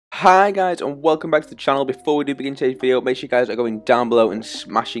Hi guys, and welcome back to the channel. Before we do begin today's video, make sure you guys are going down below and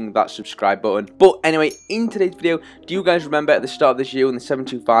smashing that subscribe button. But anyway, in today's video, do you guys remember at the start of this year when the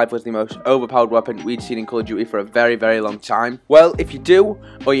 725 was the most overpowered weapon we'd seen in Call of Duty for a very long time? Well, if you do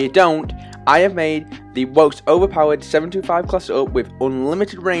or you don't, I have made the most overpowered 725 class up with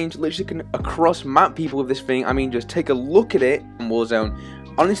unlimited range. Literally can across map people with this thing. I mean, just take a look at it in Warzone.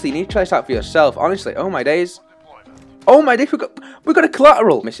 Honestly, you need to try this out for yourself. Honestly, oh my days. Oh my days, we got a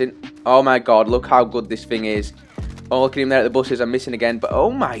collateral missing. Oh my god, look how good this thing is. Oh, look at him there at the buses. I'm missing again, but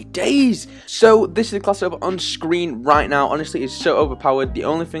oh my days. So this is the class up on screen right now. Honestly, it's so overpowered. The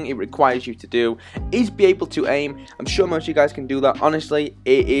only thing it requires you to do is be able to aim. I'm sure most of you guys can do that. Honestly,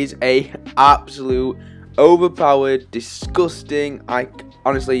 it is a absolute overpowered, disgusting.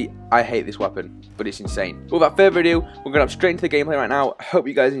 Honestly, I hate this weapon, but it's insane. But without further ado, we're going to hop straight into the gameplay right now. I hope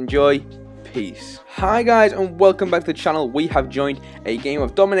you guys enjoy. Peace. Hi guys, and welcome back to the channel. We have joined a game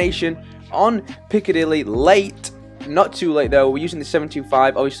of domination on Piccadilly late. Not too late though. We're using the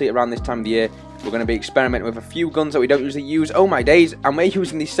 725. Obviously around this time of the year we're going to be experimenting with a few guns that we don't usually use. Oh my days, and we're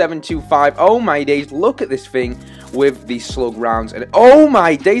using the 725. Oh my days, look at this thing with the slug rounds. And oh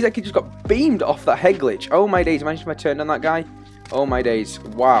my days, that kid just got beamed off that head glitch. Oh my days, imagine if I turned on that guy. Oh my days,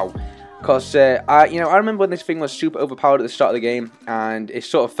 wow. Because, I remember when this thing was super overpowered at the start of the game, and it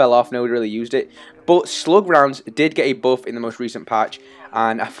sort of fell off, nobody really used it. But slug rounds did get a buff in the most recent patch,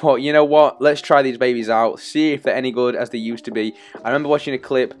 and I thought, you know what, let's try these babies out, see if they're any good as they used to be. I remember watching a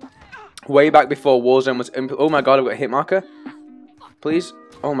clip way back before Warzone was, oh my god, I've got a hit marker. Please.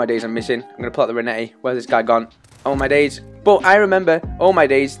 Oh my days, I'm missing. I'm going to pull out the Renetti. Where's this guy gone? Oh my days. But I remember, oh my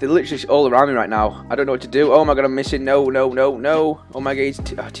days, they're literally all around me right now. I don't know what to do. Oh my god, I'm missing. No. Oh my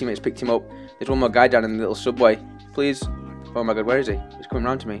god, teammates picked him up. There's one more guy down in the little subway. Please. Oh my god, where is he? He's coming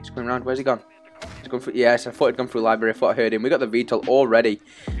round to me. He's coming round. Where's he gone? He's gone through. Yes, I thought he'd gone through library. I thought I heard him. We got the VTOL already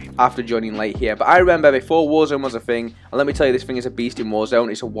after joining late here. But I remember before Warzone was a thing, and let me tell you, this thing is a beast in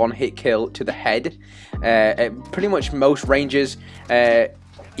Warzone. It's a one-hit kill to the head. Pretty much most ranges.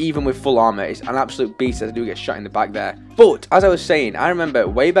 Even with full armor, it's an absolute beast as I do get shot in the back there. But as I was saying, I remember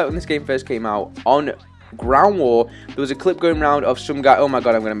way back when this game first came out on Ground War, there was a clip going around of some guy. Oh my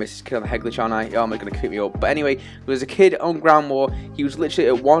god, I'm gonna miss this kid on the head glitch, aren't I? Oh, I'm gonna kick me up. But anyway, there was a kid on Ground War. He was literally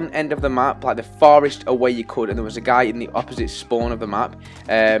at one end of the map, like the farthest away you could, and there was a guy in the opposite spawn of the map.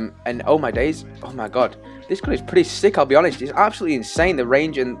 And oh my days, oh my god, this gun is pretty sick. I'll be honest, it's absolutely insane. The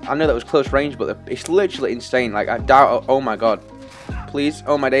range, and I know that was close range, but it's literally insane. Like I doubt. Oh my god. Please,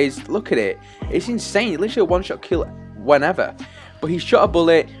 oh my days, look at it. It's insane. Literally a one-shot kill whenever. But he shot a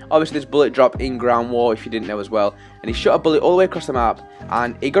bullet. Obviously, there's bullet drop in Ground War, if you didn't know as well. And he shot a bullet all the way across the map,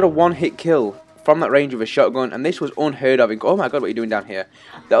 and he got a one-hit kill from that range with a shotgun. And this was unheard of. Oh my god, what are you doing down here?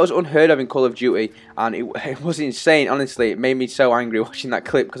 That was unheard of in Call of Duty, and it was insane. Honestly, it made me so angry watching that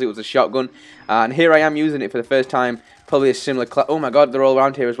clip because it was a shotgun. And here I am using it for the first time. Probably a similar class. Oh my god, they're all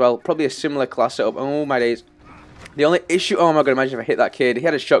around here as well. Probably a similar class setup. Oh my days. The only issue, oh my god, imagine if I hit that kid. He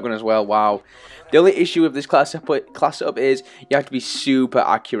had a shotgun as well, wow. The only issue with this class up is you have to be super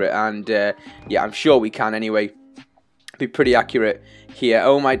accurate, and yeah, I'm sure we can anyway. Be pretty accurate here.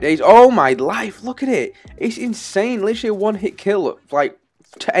 Oh my days, oh my life, look at it. It's insane, literally a one-hit kill, like,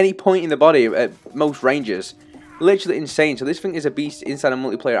 to any point in the body at most ranges. Literally insane. So this thing is a beast inside a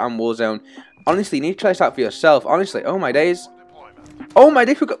multiplayer and Warzone. Honestly, you need to try this out for yourself, honestly. Oh my days. Oh my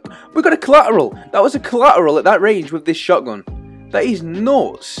days, we got a collateral. That was a collateral at that range with this shotgun. That is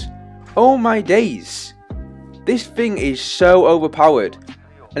nuts. Oh my days. This thing is so overpowered,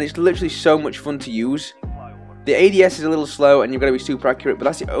 and it's literally so much fun to use. The ADS is a little slow, and you've got to be super accurate, but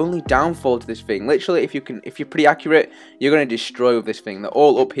that's the only downfall to this thing. Literally, if you're pretty accurate, you're going to destroy with this thing. They're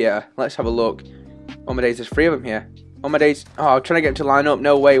all up here. Let's have a look. Oh my days, there's 3 of them here. Oh my days. Oh, I'm trying to get him to line up.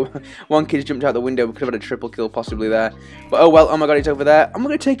 No way. One kid's jumped out the window. We could have had a triple kill possibly there. But oh well. Oh my god, he's over there. I'm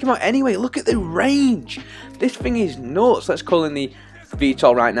going to take him out anyway. Look at the range. This thing is nuts. Let's call in the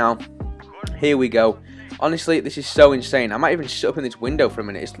VTOL right now. Here we go. Honestly, this is so insane. I might even sit up in this window for a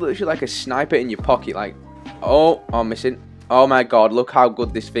minute. It's literally like a sniper in your pocket. Like, oh, I'm missing. Oh my god, look how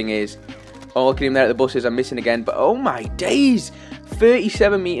good this thing is. Oh, look at him there at the buses. I'm missing again. But oh my days.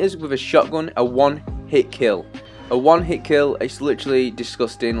 37 meters with a shotgun. A one-hit kill. A one-hit kill, it's literally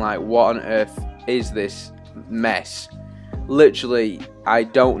disgusting. Like, what on earth is this mess? Literally, I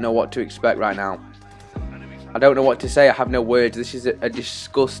don't know what to expect right now. I don't know what to say. I have no words. This is a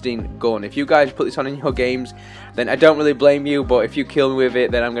disgusting gun. If you guys put this on in your games, then I don't really blame you. But if you kill me with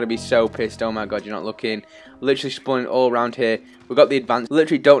it, then I'm going to be so pissed. Oh my god, you're not looking. Literally spawning all around here. We've got the advance.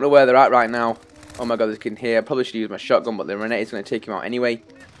 Literally don't know where they're at right now. Oh my god, this kid here. I probably should use my shotgun, but the Renetti's going to take him out anyway.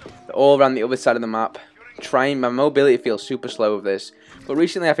 They're all around the other side of the map. trying. My mobility feels super slow with this. But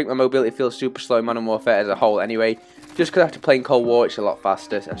recently I think my mobility feels super slow in Modern Warfare as a whole anyway. Just because after playing Cold War it's a lot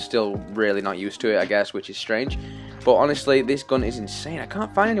faster. I'm still really not used to it, I guess, which is strange. But honestly, this gun is insane. I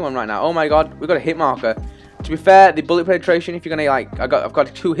can't find anyone right now. Oh my god, we've got a hit marker. To be fair, the bullet penetration, if you're gonna like, I've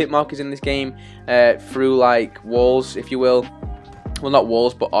got 2 hit markers in this game through like walls, if you will. Well, not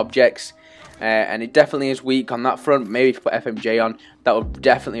walls, but objects. And it definitely is weak on that front. Maybe if you put FMJ on, that would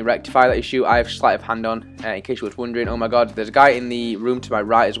definitely rectify that issue. I have sleight of hand on, in case you was wondering. Oh my god, there's a guy in the room to my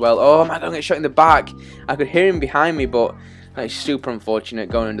right as well. Oh my god, I'm getting shot in the back. I could hear him behind me, but that is super unfortunate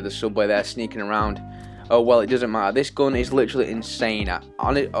going under the subway there, sneaking around. Oh well, it doesn't matter. This gun is literally insane.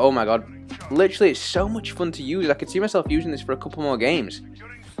 Oh my god, literally it's so much fun to use. I could see myself using this for a couple more games.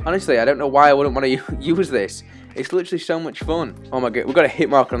 Honestly, I don't know why I wouldn't want to use this. It's literally so much fun. Oh my god, we've got a hit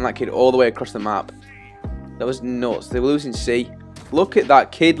marker on that kid all the way across the map. That was nuts. They were losing C. Look at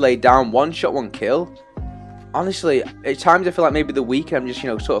that kid laid down. 1 shot, 1 kill. Honestly, at times I feel like maybe the weak I'm just, you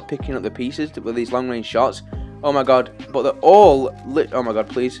know, sort of picking up the pieces with these long range shots. Oh my god, but they're all oh my god,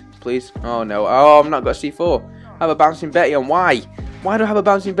 please, please. Oh no, oh, I've not got a C4. I have a bouncing Betty on. Why? Why do I have a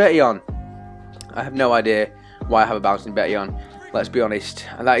bouncing Betty on? I have no idea why I have a bouncing Betty on. Let's be honest,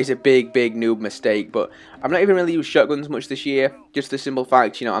 and that is a big noob mistake. But I've not even really used shotguns much this year. Just the simple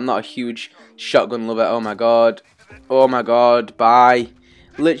fact, you know, I'm not a huge shotgun lover. Oh my god, bye.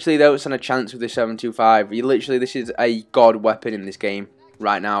 Literally, don't stand a chance with the 725. You literally, this is a god weapon in this game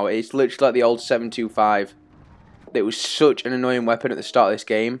right now. It's literally like the old 725. It was such an annoying weapon at the start of this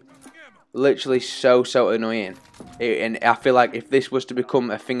game. Literally so annoying. And I feel like if this was to become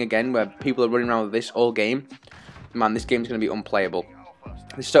a thing again, where people are running around with this all game, man, this game's going to be unplayable.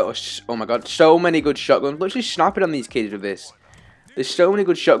 There's oh my god, so many good shotguns. Literally sniping on these kids with this. There's so many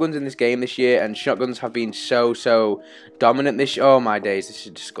good shotguns in this game this year, and shotguns have been so dominant this year. Oh my days, this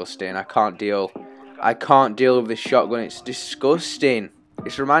is disgusting. I can't deal with this shotgun. It's disgusting.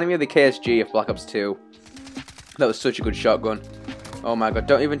 It's reminding me of the KSG of Black Ops 2. That was such a good shotgun. Oh my god,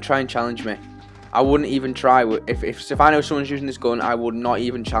 don't even try and challenge me. I wouldn't even try. If I know someone's using this gun, I would not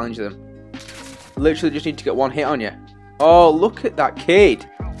even challenge them. Literally just need to get 1 hit on you. Oh, look at that kid.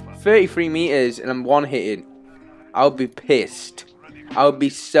 33 meters and I'm 1 hitting. I would be pissed. I would be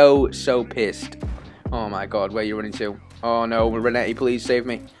so pissed. Oh my god, where are you running to? Oh no, Renetti, please save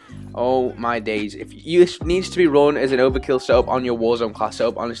me. Oh my days. This needs to be run as an overkill setup on your Warzone class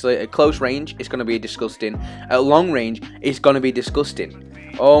setup. Honestly, at close range, it's going to be disgusting. At long range, it's going to be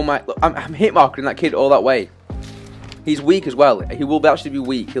disgusting. Oh my, look, I'm hit marking that kid all that way. He's weak as well. He will actually be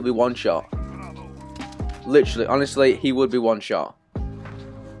weak. He'll be 1 shot. Literally, honestly, he would be 1 shot.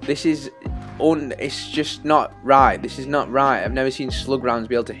 This is it's just not right. This is not right. I've never seen slug rounds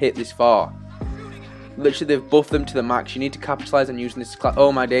be able to hit this far. Literally, they've buffed them to the max. You need to capitalize on using this class.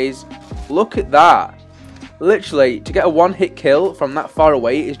 Oh my days. Look at that. Literally, to get a 1-hit kill from that far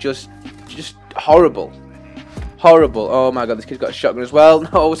away is just horrible. Horrible. Oh my god, this kid's got a shotgun as well. No,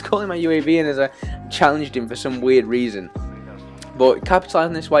 I was calling my UAV in as I challenged him for some weird reason. But capitalize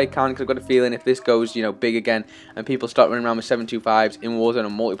on this while you can, because I've got a feeling if this goes, you know, big again and people start running around with 725s in Warzone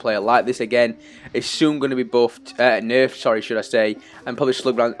and multiplayer like this again, it's soon going to be buffed, nerfed, sorry, should I say, and probably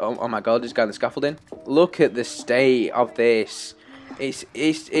slug round. Oh my god, this guy on the scaffolding. Look at the state of this.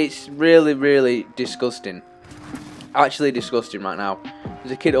 It's really disgusting. Actually disgusting right now.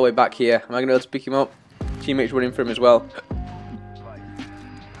 There's a kid all the way back here. Am I going to be able to pick him up? Teammates running for him as well.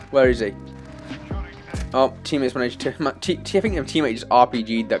 Where is he? Oh, teammates managed to. I think the teammate just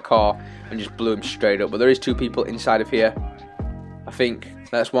RPG'd that car and just blew him straight up. But there is 2 people inside of here. I think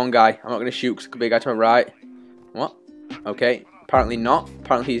that's 1 guy. I'm not going to shoot because there could be a guy to my right. What? Okay. Apparently not.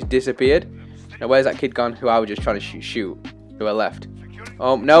 Apparently he's disappeared. Now where's that kid gone who I was just trying to shoot? Who I left?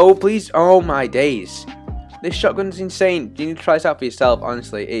 Oh, no, please. Oh, my days. This shotgun's insane. You need to try this out for yourself.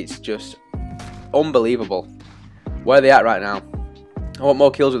 Honestly, it's just unbelievable. Where are they at right now? I want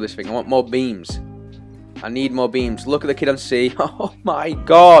more kills with this thing. I want more beams. I need more beams. Look at the kid on C. Oh my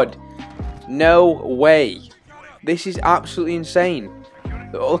god. No way. This is absolutely insane.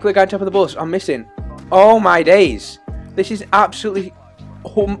 Look at the guy on top of the bus. I'm missing. Oh my days. This is absolutely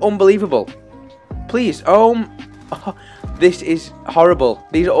unbelievable. Please. This is horrible.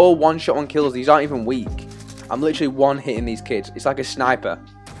 These are all 1-shot 1 kills. These aren't even weak. I'm literally 1 hitting these kids. It's like a sniper.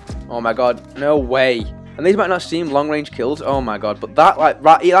 Oh my god. No way. And these might not seem long-range kills. Oh my god. But that,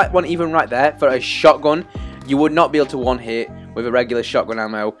 like one even right there, for a shotgun, you would not be able to 1-hit with a regular shotgun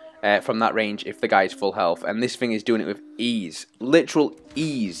ammo from that range if the guy is full health. And this thing is doing it with ease. Literal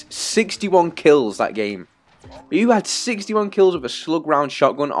ease. 61 kills that game. You had 61 kills with a slug round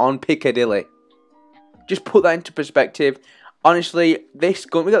shotgun on Piccadilly. Just put that into perspective. Honestly, this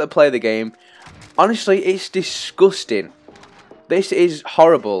gun, we got to play the game. Honestly, it's disgusting. This is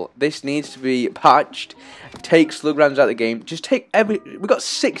horrible. This needs to be patched. Take slug rounds out of the game. Just take every... We got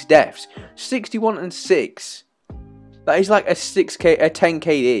 6 deaths. 61 and 6. That is like a 10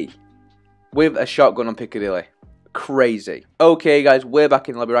 KD with a shotgun on Piccadilly. Crazy. Okay guys, we're back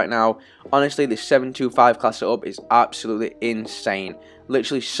in the lobby right now. Honestly, this 725 class setup is absolutely insane.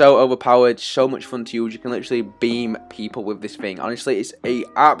 Literally so overpowered, so much fun to use. You can literally beam people with this thing. Honestly, it's a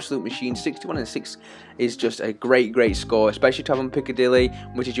absolute machine. 61 and 6 is just a great score, especially to have on Piccadilly,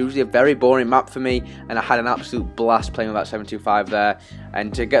 which is usually a very boring map for me, and I had an absolute blast playing with that 725 there.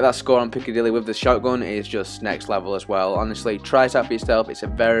 And to get that score on Piccadilly with the shotgun is just next level as well. Honestly, try it out for yourself. It's a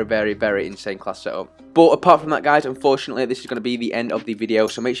very insane class setup. But apart from that guys, unfortunately this is going to be the end of the video,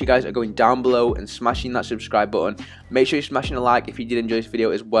 so make sure you guys are going down below and smashing that subscribe button. Make sure you're smashing a like if you did enjoy this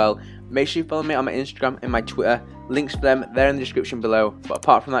video as well. Make sure you follow me on my Instagram and my Twitter. Links for them there in the description below. But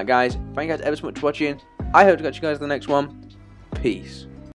apart from that guys, thank you guys ever so much for watching. I hope to catch you guys in the next one. Peace.